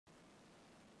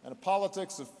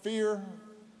politics of fear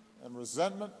and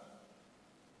resentment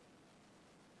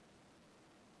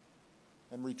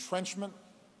and retrenchment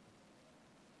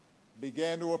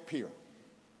began to appear.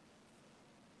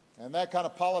 And that kind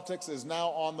of politics is now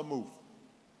on the move.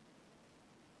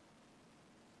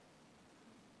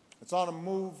 It's on a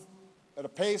move at a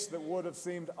pace that would have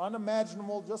seemed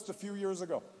unimaginable just a few years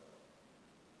ago.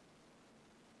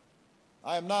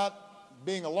 I am not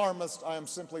being alarmist, I am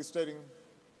simply stating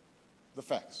the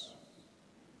facts.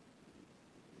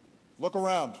 Look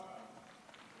around.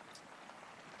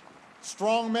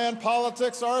 Strongman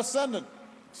politics are ascendant,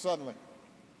 suddenly,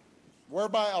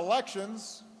 whereby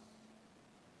elections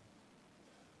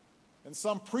and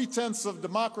some pretense of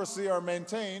democracy are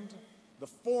maintained, the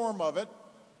form of it,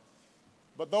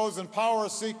 but those in power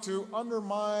seek to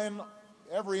undermine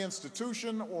every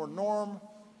institution or norm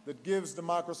that gives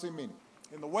democracy meaning.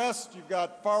 In the West, you've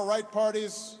got far-right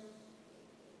parties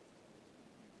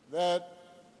that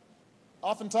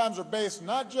oftentimes are based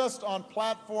not just on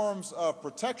platforms of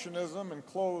protectionism and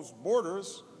closed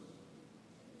borders,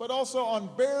 but also on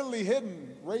barely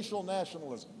hidden racial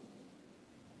nationalism.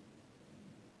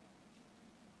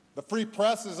 The free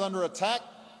press is under attack.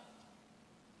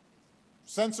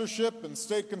 Censorship and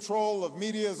state control of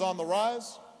media is on the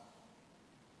rise.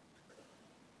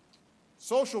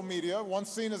 Social media, once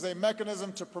seen as a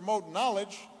mechanism to promote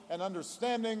knowledge and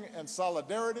understanding and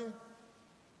solidarity,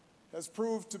 has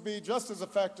proved to be just as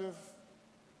effective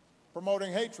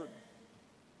promoting hatred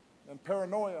and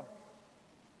paranoia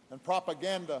and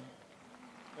propaganda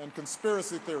and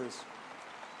conspiracy theories.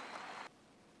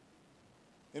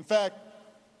 In fact,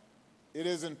 it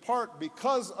is in part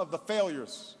because of the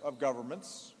failures of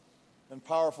governments and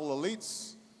powerful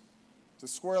elites to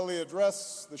squarely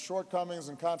address the shortcomings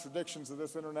and contradictions of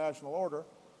this international order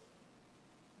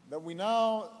that we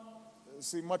now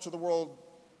see much of the world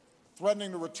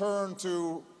threatening to return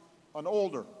to an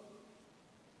older,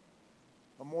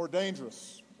 a more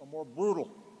dangerous, a more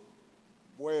brutal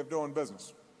way of doing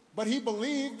business. But he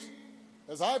believed,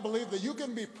 as I believe, that you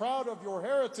can be proud of your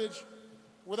heritage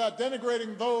without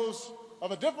denigrating those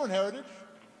of a different heritage.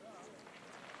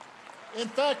 In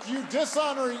fact, you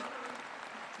dishonor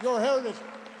your heritage.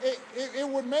 It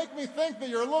would make me think that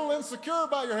you're a little insecure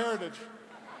about your heritage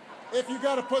if you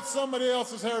got to put somebody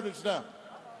else's heritage down.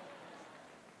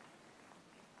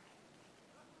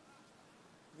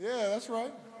 Yeah, that's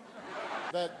right.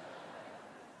 That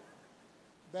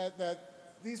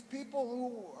these people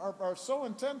who are so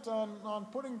intent on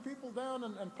putting people down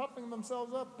and puffing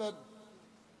themselves up that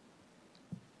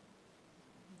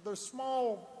they're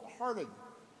small-hearted.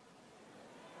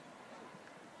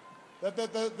 That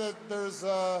there's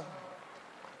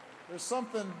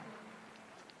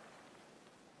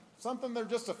something they're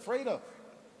just afraid of.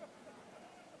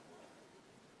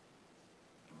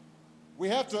 We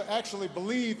have to actually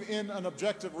believe in an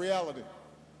objective reality.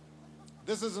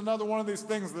 This is another one of these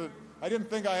things that I didn't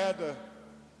think I had to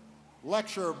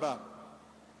lecture about.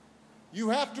 You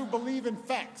have to believe in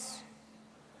facts.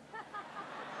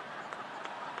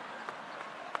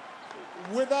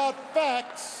 Without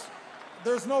facts,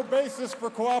 there's no basis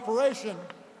for cooperation.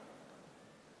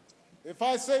 If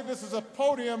I say this is a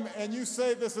podium and you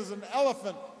say this is an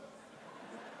elephant,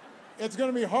 it's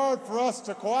going to be hard for us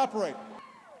to cooperate.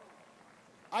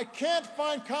 I can't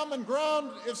find common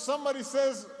ground if somebody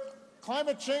says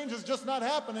climate change is just not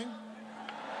happening,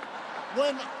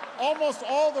 when almost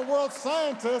all the world's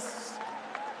scientists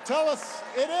tell us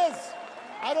it is.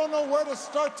 I don't know where to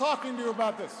start talking to you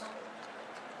about this.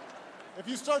 If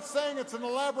you start saying it's an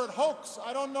elaborate hoax,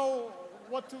 I don't know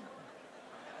where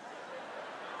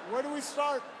do we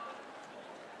start?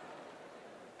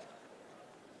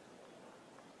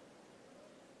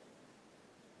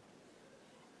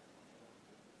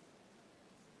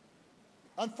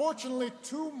 Unfortunately,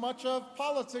 too much of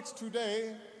politics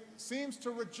today seems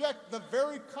to reject the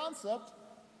very concept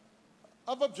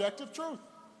of objective truth.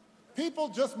 People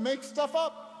just make stuff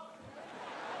up.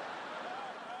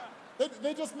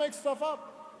 They just make stuff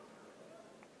up.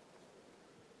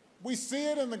 We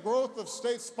see it in the growth of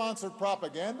state-sponsored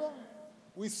propaganda.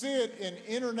 We see it in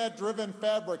internet-driven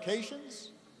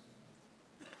fabrications.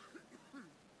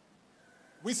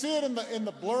 We see it in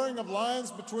the blurring of lines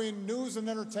between news and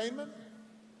entertainment.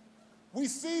 We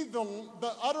see the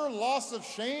utter loss of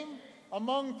shame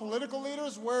among political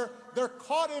leaders where they're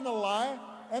caught in a lie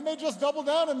and they just double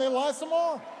down and they lie some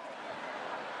more.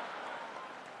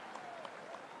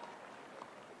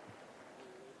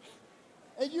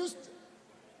 It used to,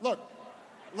 look,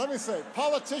 let me say,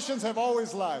 politicians have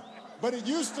always lied, but it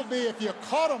used to be if you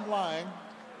caught them lying,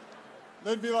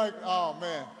 they'd be like, oh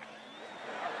man.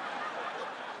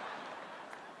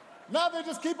 Now they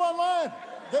just keep on lying.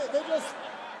 They just